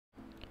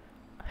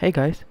Hey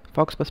guys,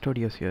 Foxbus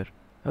Studios here.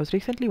 I was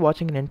recently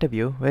watching an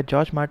interview where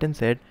George Martin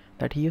said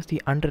that he used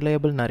the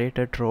unreliable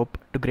narrator trope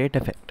to great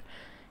effect.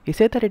 He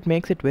said that it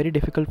makes it very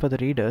difficult for the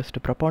readers to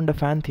propound a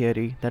fan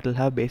theory that will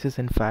have basis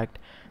in fact,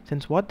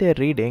 since what they are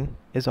reading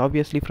is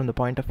obviously from the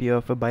point of view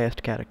of a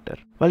biased character.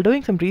 While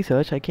doing some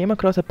research, I came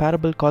across a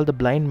parable called The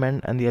Blind Man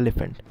and the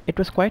Elephant. It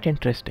was quite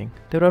interesting.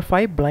 There were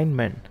 5 blind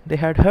men. They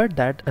had heard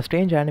that a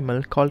strange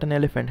animal called an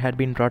elephant had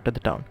been brought to the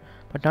town,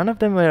 but none of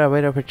them were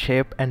aware of its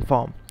shape and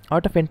form.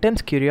 Out of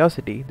intense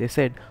curiosity, they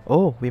said,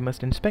 "Oh, we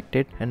must inspect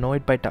it and know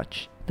it by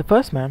touch." The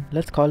first man,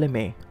 let's call him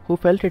A, who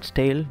felt its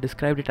tail,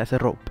 described it as a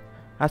rope.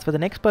 As for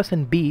the next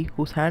person, B,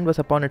 whose hand was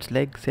upon its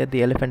leg, said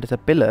the elephant is a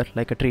pillar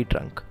like a tree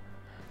trunk.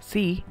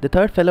 C, the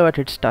third fellow at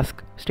its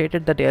tusk,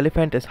 stated that the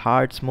elephant is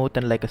hard, smooth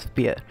and like a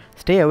spear.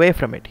 Stay away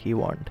from it, he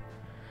warned.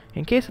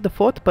 In case of the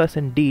fourth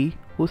person, D,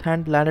 whose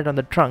hand landed on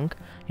the trunk,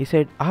 he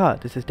said,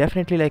 this is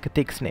definitely like a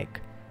thick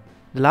snake.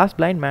 The last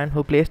blind man,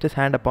 who placed his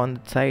hand upon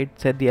its side,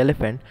 said the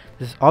elephant,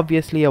 "This is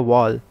obviously a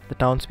wall. The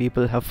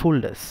townspeople have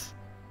fooled us."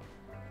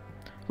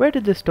 Where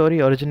did this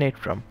story originate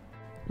from?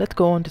 Let's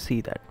go on to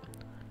see that.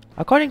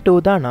 According to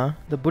Udana,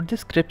 the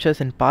Buddhist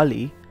scriptures in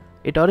Pali,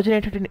 it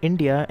originated in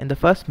India in the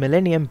first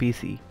millennium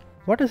BC.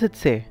 What does it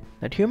say?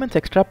 That humans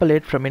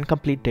extrapolate from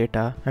incomplete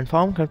data and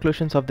form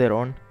conclusions of their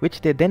own,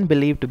 which they then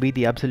believe to be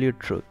the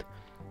absolute truth.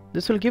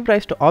 This will give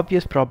rise to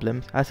obvious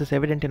problems, as is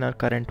evident in our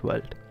current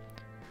world.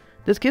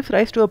 This gives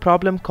rise to a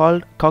problem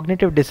called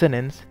cognitive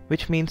dissonance,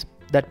 which means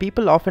that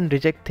people often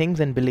reject things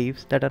and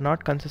beliefs that are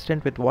not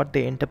consistent with what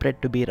they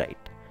interpret to be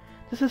right.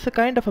 This is a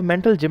kind of a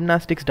mental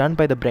gymnastics done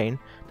by the brain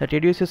that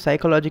reduces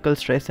psychological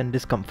stress and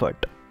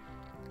discomfort.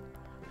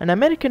 An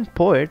American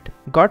poet,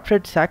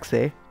 Gottfried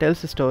Saxe,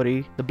 tells the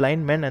story The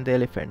Blind Men and the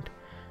Elephant.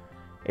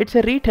 It's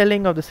a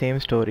retelling of the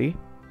same story,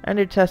 and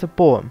it's as a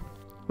poem,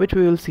 which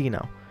we will see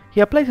now. He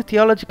applies a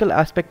theological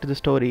aspect to the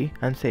story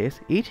and says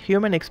each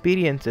human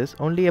experiences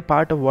only a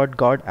part of what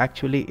God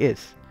actually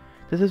is.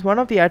 This is one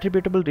of the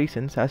attributable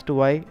reasons as to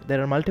why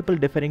there are multiple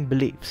differing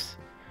beliefs.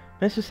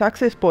 Mr.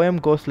 Saxe's poem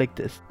goes like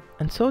this.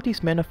 And so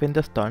these men of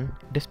Hindustan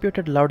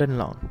disputed loud and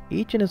long,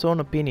 each in his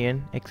own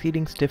opinion,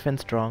 exceeding stiff and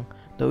strong,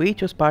 though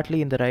each was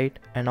partly in the right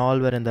and all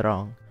were in the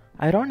wrong.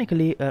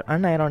 Ironically or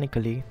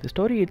unironically, the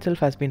story itself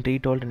has been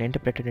retold and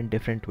interpreted in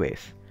different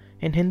ways.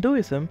 In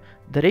Hinduism,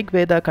 the Rig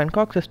Veda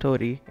concocts a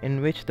story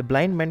in which the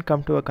blind men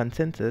come to a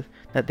consensus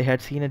that they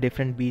had seen a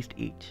different beast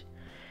each.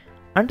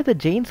 Under the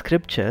Jain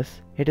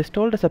scriptures, it is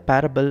told as a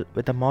parable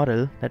with a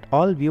moral that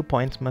all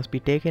viewpoints must be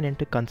taken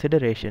into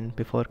consideration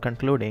before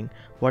concluding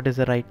what is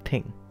the right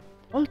thing.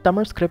 All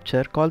Tamil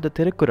scripture called the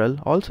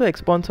Tirukkural also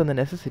expounds on the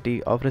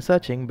necessity of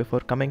researching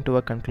before coming to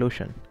a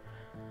conclusion.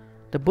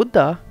 The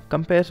Buddha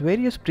compares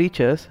various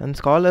preachers and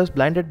scholars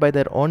blinded by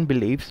their own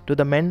beliefs to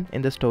the men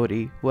in the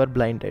story who are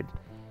blinded.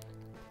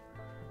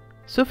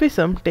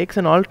 Sufism takes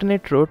an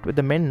alternate route with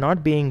the men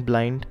not being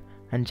blind,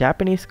 and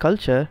Japanese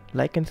culture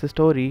likens the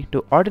story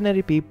to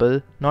ordinary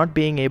people not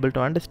being able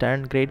to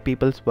understand great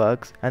people's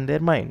works and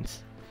their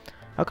minds.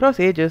 Across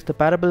ages, the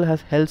parable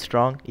has held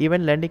strong,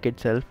 even lending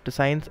itself to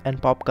science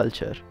and pop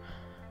culture.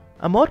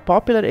 A more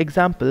popular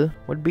example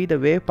would be the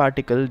wave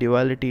particle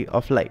duality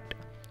of light,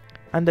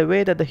 and the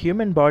way that the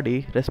human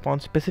body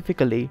responds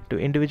specifically to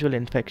individual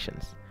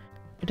infections.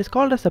 It is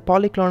called as a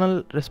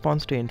polyclonal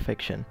response to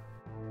infection.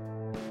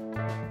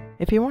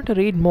 If you want to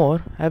read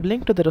more, I have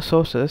linked to the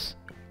resources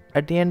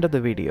at the end of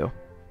the video.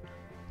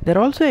 There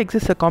also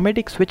exists a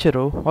comedic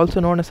switcheroo, also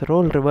known as a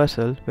role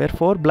reversal, where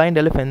 4 blind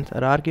elephants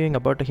are arguing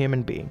about a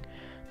human being.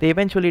 They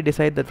eventually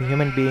decide that the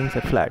human beings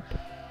are flat.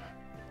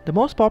 The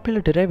most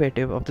popular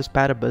derivative of this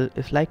parable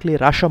is likely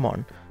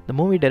Rashomon, the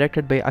movie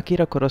directed by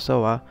Akira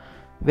Kurosawa,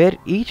 where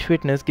each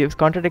witness gives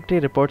contradictory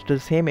reports to the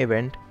same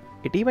event.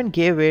 It even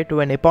gave way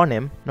to an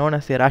eponym known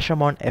as the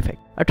Rashomon effect.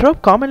 A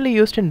trope commonly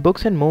used in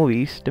books and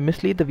movies to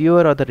mislead the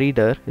viewer or the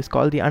reader is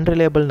called the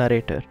unreliable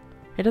narrator.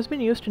 It has been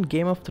used in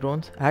Game of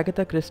Thrones,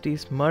 Agatha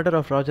Christie's Murder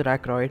of Roger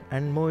Ackroyd,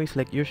 and movies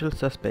like Usual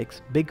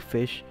Suspects, Big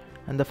Fish,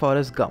 and The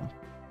Forrest Gump.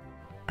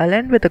 I'll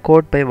end with a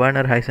quote by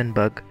Werner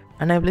Heisenberg,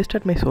 and I've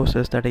listed my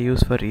sources that I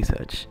use for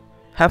research.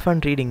 Have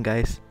fun reading,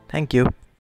 guys. Thank you.